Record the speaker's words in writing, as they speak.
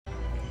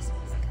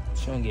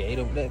She gonna get ate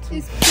up with that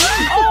too.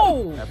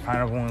 Oh! That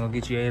pineapple one gonna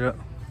get you ate up.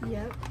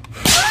 Yep.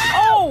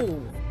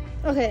 Oh!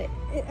 Okay,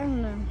 I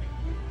don't know.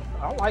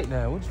 I like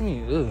that. What you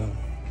mean? Ugh.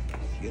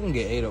 You gonna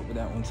get ate up with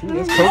that one too.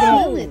 That's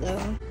Smell coconut. it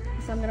though.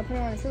 So I'm gonna put it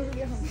on as soon as we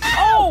get home.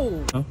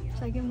 Oh! Huh?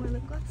 Should I get more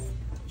lip gloss?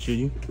 Should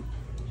you?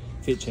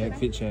 Fit check,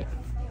 fit check.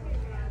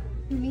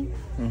 Me?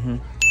 Mm-hmm.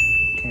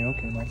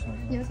 Okay, that's all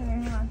right. Yes, hold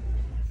on.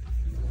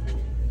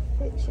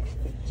 Fit check.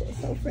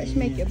 So fresh,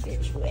 make your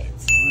bitch wet.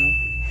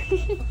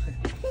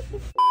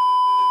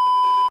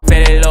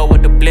 Fell in love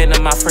with the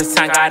blender my first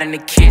time got in the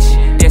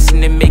kitchen.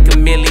 Destined to make a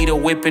milli, the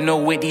whipping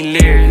up with the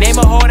lyrics. Name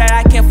a hoe that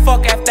I can't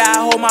fuck after I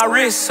hold my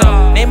wrist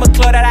up. Name a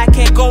club that I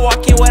can't go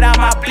walking without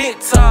my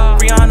blitz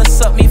up. Rihanna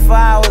sucked me for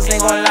hours,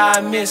 ain't gon' lie,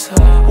 I miss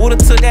her. Would've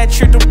took that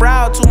trip to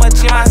Broward, too much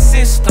in my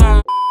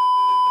system.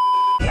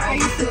 I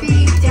used to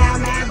be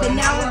down bad, but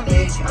now I'm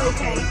bitch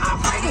okay. I'm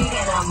pretty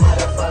and I'm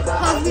motherfucker.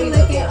 Hope we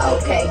looking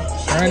okay.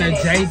 Earn a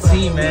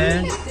JT,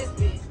 man.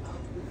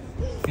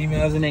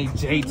 Females in a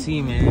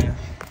JT, man.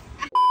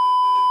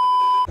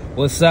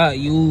 What's up,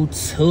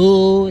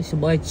 YouTube? It's your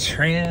boy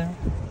Tram.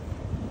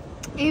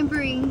 And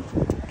Bree.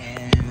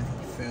 And, you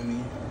feel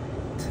me?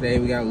 Today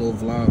we got a little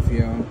vlog for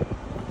y'all.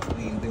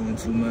 We ain't doing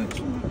too much.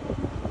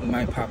 We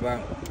might pop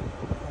out.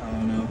 I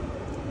don't know.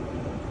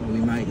 We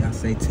might. Y'all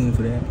stay tuned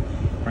for that.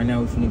 Right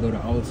now, we're finna go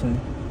to Alton,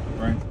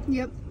 right?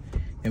 Yep.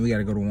 And we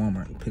gotta go to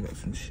Walmart and pick up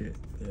some shit.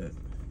 But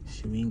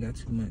shit, we ain't got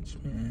too much,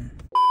 man.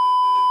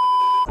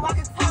 I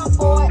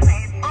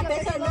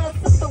bet your little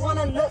sister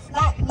wanna look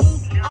like me.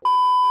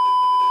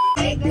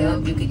 Act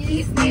up, you can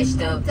get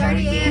snatched up.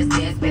 Dirty ass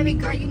dance, baby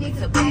girl, you need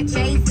to back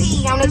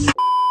JT on the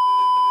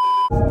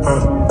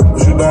What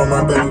you doing,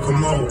 my baby?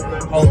 Come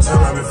on. All time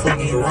I've been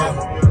fucking you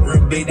raw.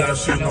 Rick big down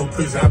shit, no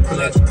prison. I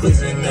pull out the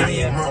prison and nut in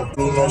your mouth.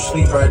 Do no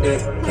sleep right there.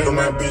 Kill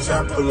my bitch,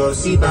 I pull up,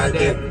 see right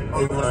there.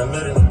 Even when I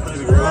nut in the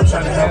prison, girl, I'm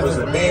trying to have us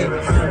a baby.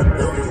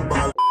 Girl, you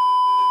ball.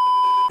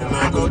 And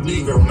I go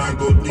deep, girl, when I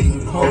go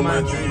deep. Hold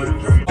my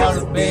dream. All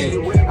the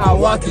bed. I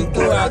walk you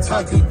through it, I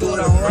talk you through it.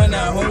 I'm running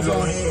out, hoes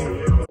on hand.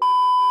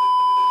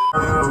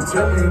 I'm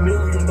telling you,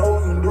 nigga, you know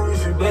you can do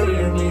this shit better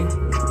than me.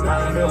 Now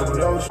I know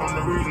that was from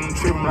the reason you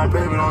tripping, my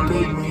baby don't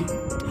leave me.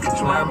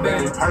 It's my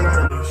bad, I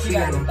got her, she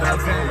got them back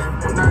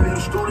hands. I'm not in the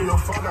studio,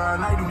 fuck her, I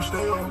night even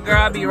stay on. Girl,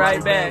 I'll be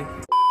right back.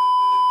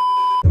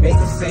 Make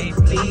her say,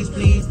 please,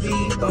 please,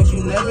 please, don't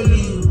you never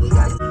leave.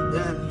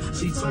 Yeah,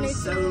 she's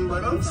 27,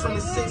 but I'm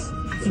 26.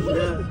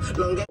 Yeah,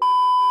 don't get.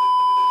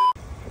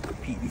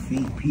 Peep your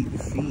feet, peep your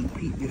feet,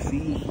 peep your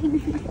feet,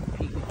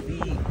 peep your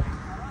feet,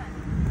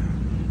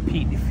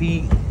 peep your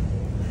feet.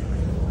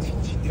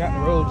 Get out the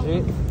road,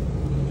 Jake.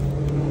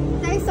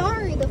 Say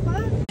sorry, the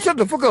fuck? Shut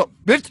the fuck up,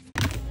 bitch.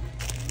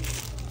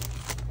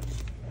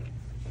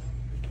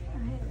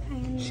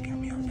 She got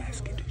me on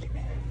basket duty,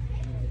 man.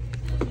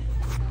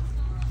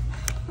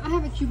 I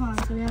have a coupon,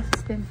 so we have to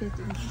spend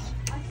 50.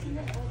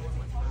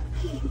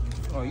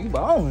 Oh, you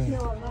ballin'.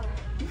 No, I'm not.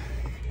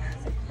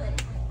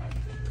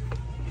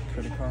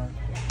 Credit card.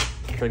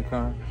 Credit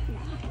card.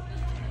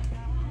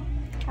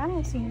 I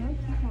don't see no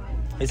coupon.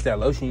 It's that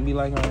lotion you be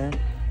like on there?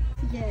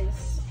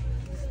 Yes.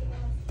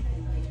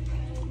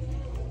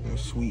 That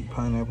sweet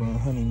pineapple and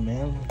honey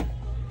melon.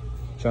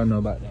 What y'all know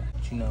about that?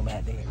 What you know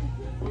about that?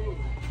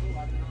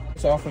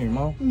 It's all from your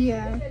mom?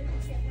 Yeah.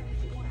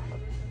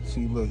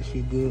 See, look,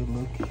 she good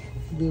looking.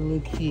 Good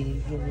little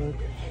kid. Good little,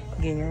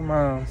 get your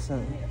mom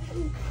something.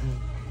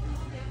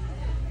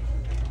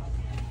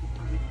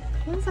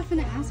 What was I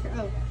finna ask her?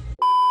 Oh.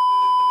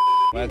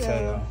 Well, I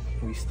tell y'all,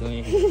 we still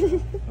in here.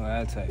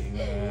 Well, I tell you,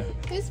 man.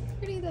 It's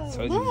pretty though. I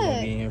told you we was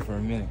gonna be in here for a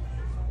minute.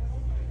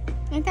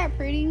 Ain't that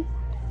pretty?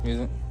 Is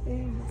it?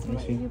 Yeah, that's Let me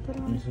what see. you put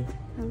Let me on. see.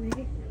 Oh,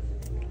 really?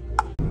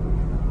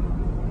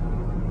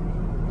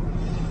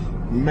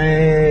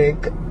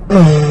 Make.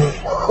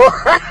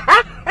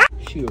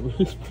 She a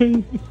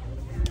pretty.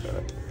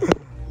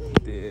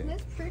 Yeah.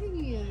 That's pretty.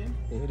 Yeah,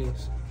 it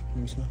is. Let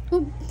me smell.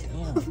 Oh,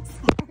 Damn. I'm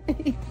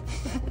sorry.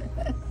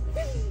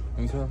 Let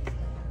me smell.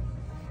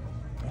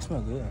 That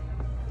smell good.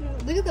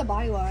 Look at the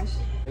body wash.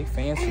 They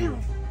fancy. You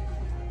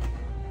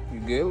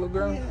good, little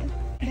girl?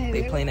 Yeah.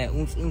 They playing that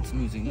oomps oomps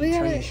music. You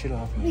turn your shit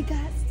off, We man.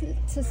 got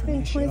to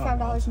spend shit off.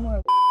 $25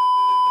 more.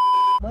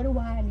 What do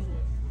I need?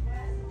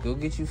 Go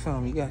get you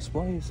some. You gotta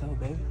spoil yourself,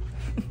 baby.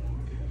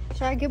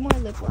 Should I get more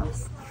lip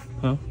gloss?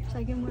 Huh? Should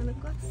I get more lip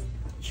gloss?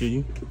 Should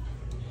you?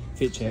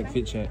 Fit check,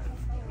 fit check.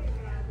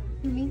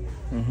 Me?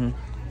 Mm-hmm.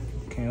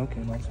 Okay,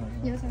 that's all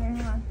right. Yes, hold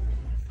on.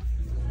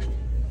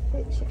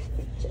 Fit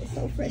check.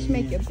 So fresh,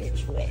 make your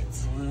bitch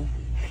wet.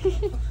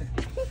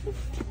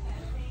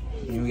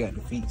 Yeah, we got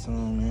the feet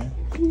on, man.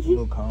 A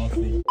little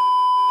comfy.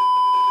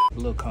 A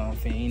little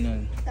comfy, ain't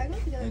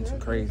nothing too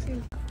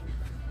crazy.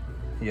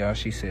 Y'all,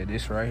 she said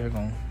this right here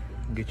gonna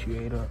get you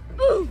ate up.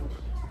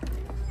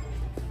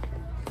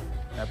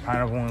 That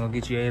pineapple one gonna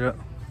get you ate up.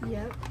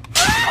 Yep.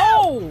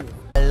 Oh!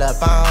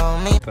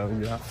 So,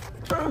 yeah.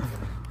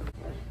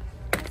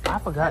 I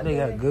forgot they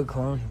got good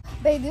cologne.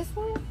 Babe, this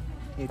one?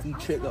 If you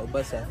trip, go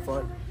bust that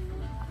fuck.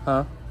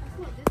 Huh?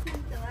 This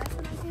one, the last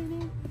one I came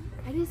in,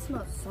 I didn't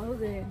smell so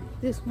good.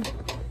 This one.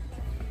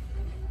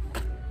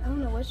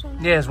 don't know which one.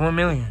 Yeah, it's 1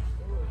 million.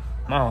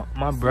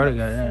 My brother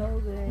got that. So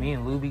good. Me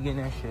and Lou be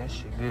getting that shit. That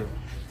shit good.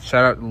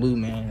 Shout out to Lou,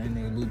 man. That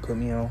nigga Lou put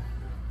me on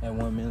at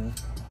 1 million.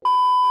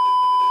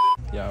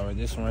 Y'all, right,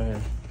 this one right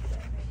here.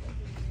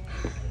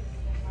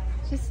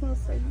 She smells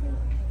so good.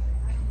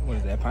 What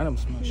is that? Pineapple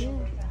smush? Yeah.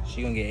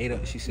 She gonna get ate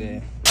up, she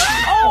said.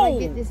 Oh!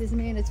 Get this is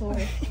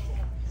mandatory.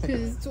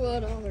 Because it's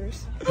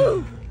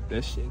 $12.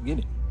 That shit, get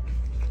it.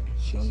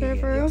 She gonna Sure, get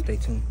it. bro? Yeah, stay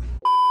tuned.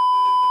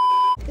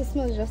 It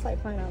smells just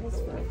like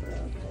pineapples, bro.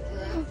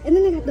 And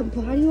then they got the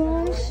body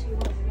wash.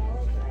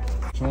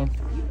 Which one?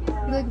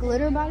 The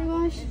glitter body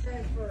wash.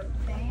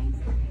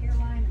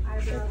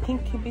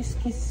 Pinky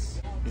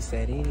biscuits. It's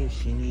that is.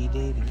 She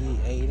needed to get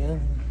ate up.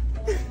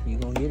 You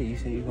gonna get it. You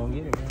said you gonna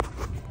get it, man.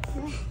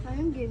 Yeah, I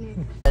am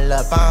getting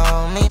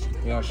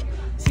Y'all,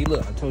 see,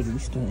 look, I told you we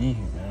still in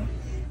here, man.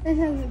 it. It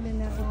hasn't been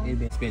that long.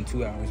 It's been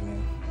 2 hours,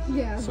 man.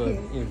 Yeah, So okay.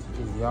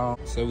 if y'all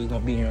said we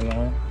gonna be here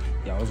long,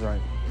 y'all was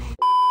right.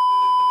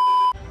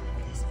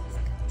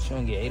 She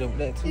gonna get ate up with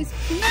that too. It's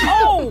cute.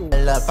 Oh!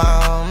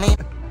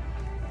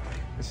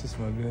 This shit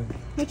smell good.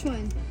 Which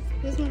one?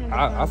 This one or the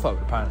I fuck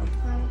with pineapple.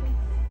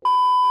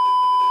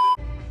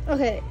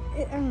 Okay,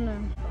 I don't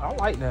know. I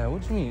like that.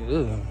 What you mean?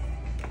 Ugh.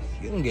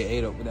 You gonna get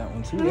ate up with that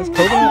one too. I That's don't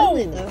coconut. know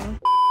it, though.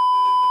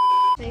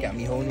 Got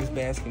me holding this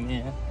basket,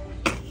 man.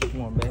 She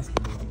want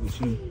basketball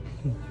with you.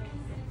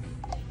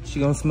 She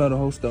gonna smell the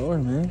whole store,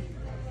 man.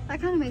 That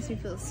kind of makes me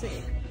feel sick.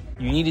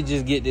 You need to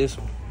just get this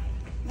one.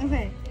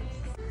 Okay.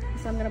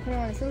 So I'm gonna put it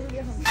on as soon as we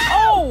get home.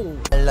 Oh!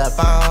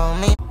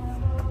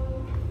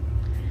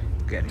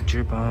 Got a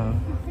drip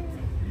on.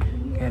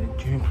 Got a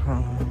drip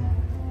on.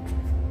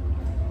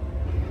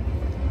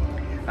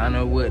 I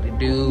know what to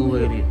do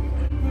with it.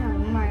 Yeah,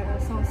 my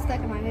song stuck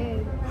in my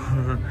head.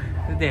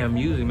 This damn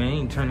music, man. You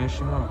ain't turn that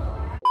shit on.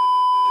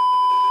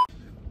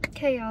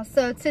 Okay, y'all.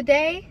 So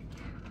today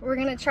we're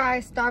gonna try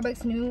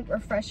Starbucks new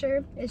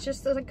refresher. It's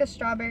just like a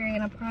strawberry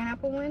and a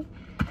pineapple one.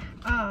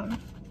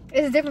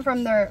 It's different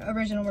from their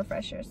original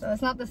refresher, so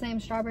it's not the same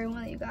strawberry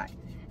one that you got.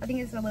 I think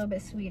it's a little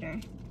bit sweeter.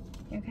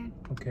 Okay.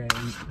 Okay.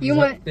 You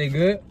want? They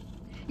good?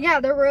 Yeah,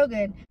 they're real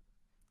good.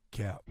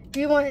 Yeah. Do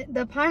you want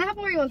the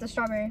pineapple or you want the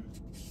strawberry?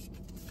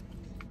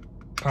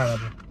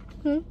 Pineapple.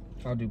 Hmm.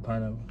 I'll do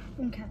pineapple.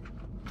 Okay.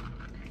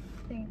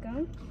 There you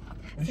go.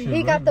 This So shit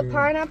he got really the good.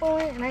 pineapple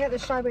one, and I got the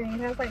strawberry. It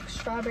has like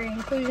strawberry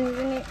inclusions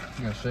in it.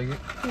 You gotta shake it.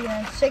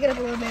 Yeah, shake it up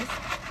a little bit.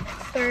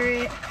 Stir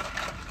it.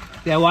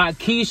 That white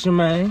Keisha,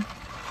 man.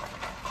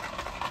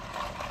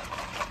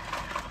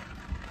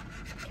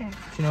 Okay.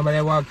 You know about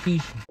that white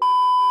Keisha?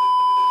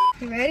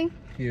 You ready?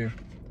 Here.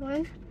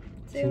 1,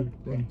 2. 2,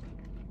 3.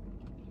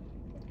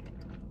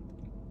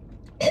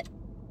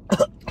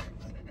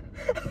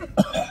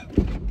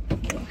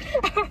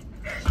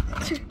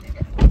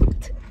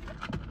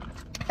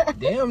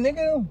 Damn,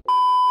 nigga.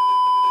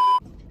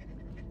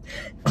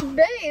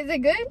 Bae, is it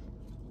good?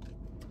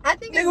 I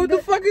think Nigga, what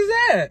the fuck is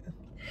that?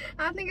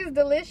 I think it's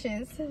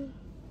delicious.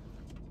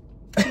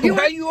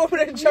 Why you over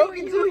there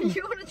choking too?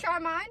 You want to try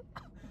mine?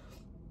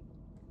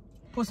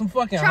 Put some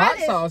fucking Try hot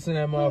this. sauce in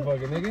that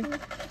motherfucker, nigga.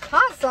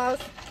 Hot sauce?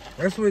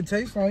 That's what it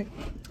tastes like.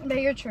 Bae,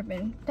 you're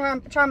tripping.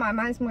 Try mine.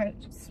 Mine's more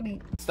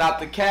sweet. Stop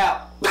the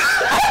cap.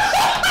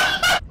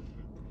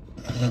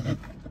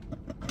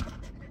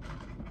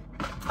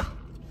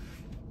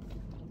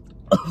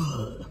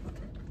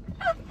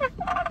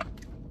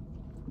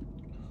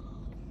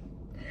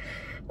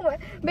 What?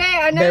 Bae,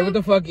 I know. Man, what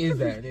the fuck is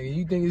that, nigga?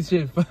 You think this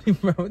shit funny,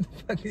 bro? What the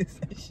fuck is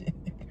that shit?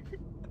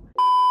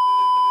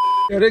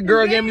 Yo, that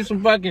girl gave me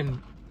some fucking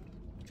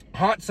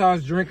hot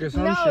sauce drink or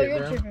some no, shit, you're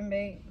bro. tripping,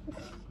 babe.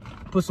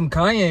 Put some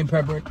cayenne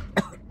pepper in.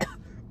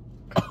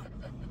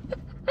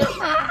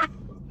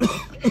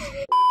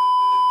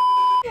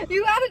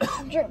 You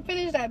gotta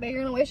finish that, babe.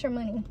 You're gonna waste your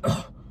money.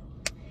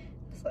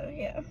 So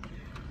yeah,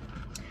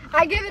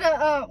 I give it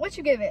a what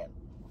you give it?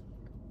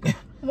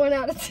 1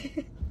 out of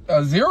 10.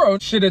 A 0.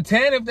 Shit, a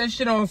 10 if that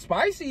shit on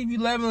spicy. If you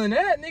leveling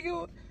that,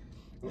 nigga.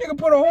 Nigga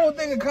put a whole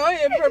thing of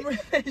cayenne pepper in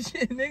that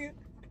shit, nigga.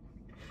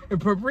 And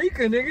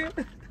paprika,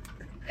 nigga.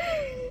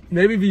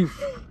 Maybe if you...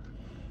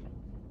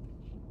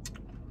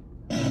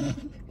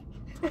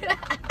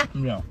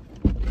 No.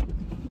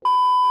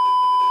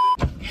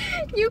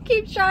 You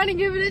keep trying to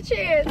give it a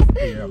chance.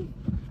 Yeah.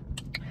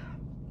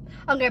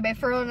 Okay, babe,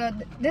 for real,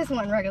 this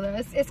one regular.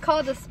 It's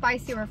called the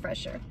Spicy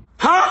Refresher.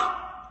 Huh?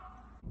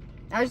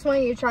 I just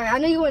wanted you to try it. I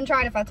knew you wouldn't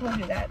try it if I told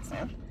you that,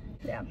 so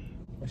yeah.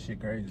 That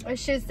shit crazy.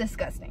 It's just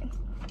disgusting.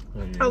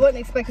 Yeah. I wasn't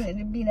expecting it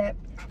to be that,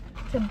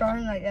 to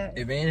burn like that.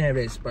 If it didn't have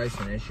that spice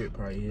in that shit,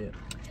 probably hit.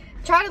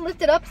 Try to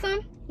lift it up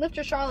some. Lift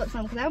your Charlotte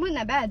some, because that wasn't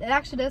that bad. It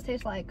actually does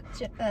taste like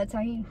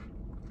tahini.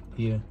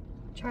 Yeah.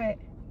 Try it.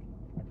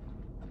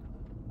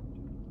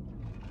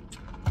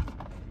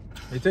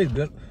 It tastes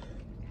good.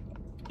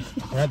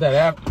 Not that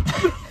apple.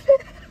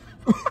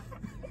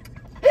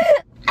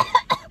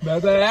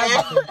 Not that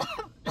apple.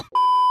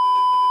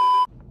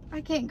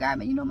 I can't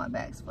grab it. You know my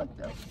bag's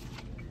fucked up.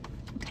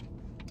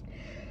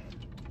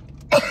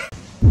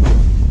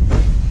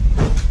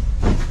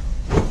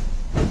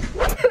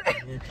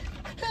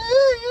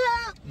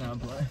 Nah, I'm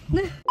playing.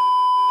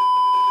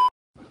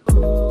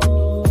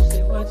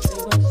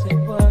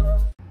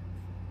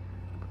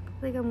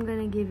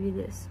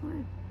 this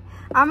one.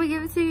 I'm gonna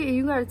give it to you, and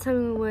you gotta tell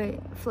me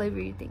what flavor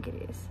you think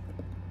it is.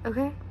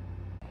 Okay?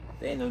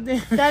 There ain't no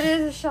damn. That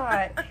is a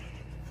shot.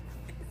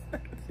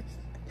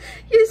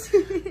 Yes.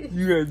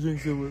 You gotta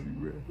drink some with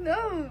me, bro.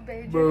 No,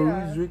 baby. Bro,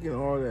 who's drinking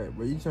all that?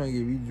 Bro, you trying to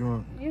get me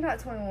drunk? You're not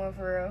 21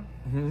 for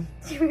real. Hmm?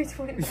 You're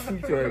 21 You for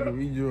trying to real. get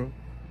me drunk?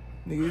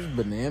 Nigga, this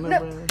banana, No.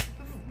 bro.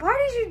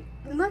 Why did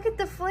you look at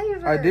the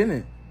flavor? I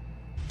didn't.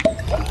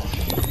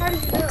 How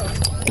did you know?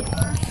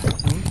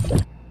 Hmm?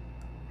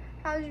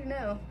 How did you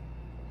know?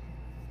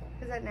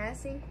 Is that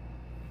nasty?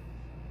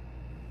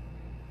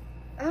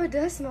 Oh, it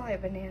does smell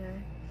like banana.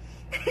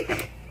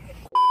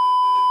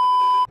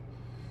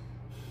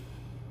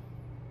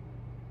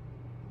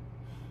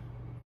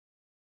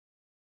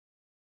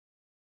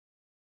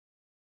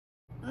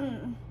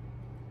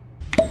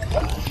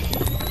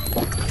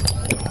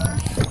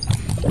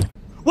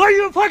 Why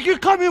you fucking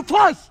coming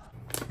first?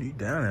 You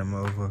down that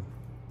motherfucker.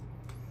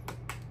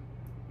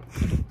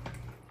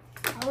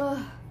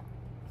 Ugh.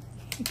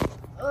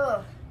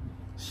 Ugh.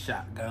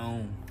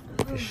 Shotgun.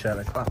 It's shot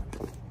o'clock.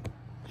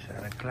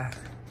 Shot o'clock.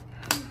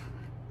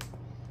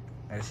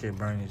 That shit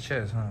burn your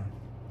chest, huh?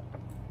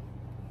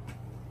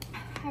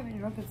 I haven't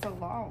drunk in so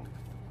long.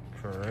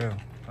 For real.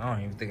 I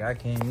don't even think I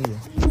can either. I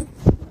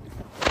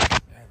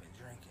haven't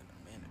drank in a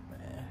minute,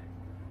 man.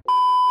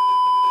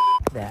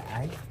 That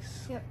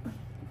ice. Yep.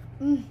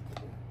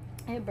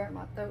 It burnt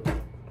my throat.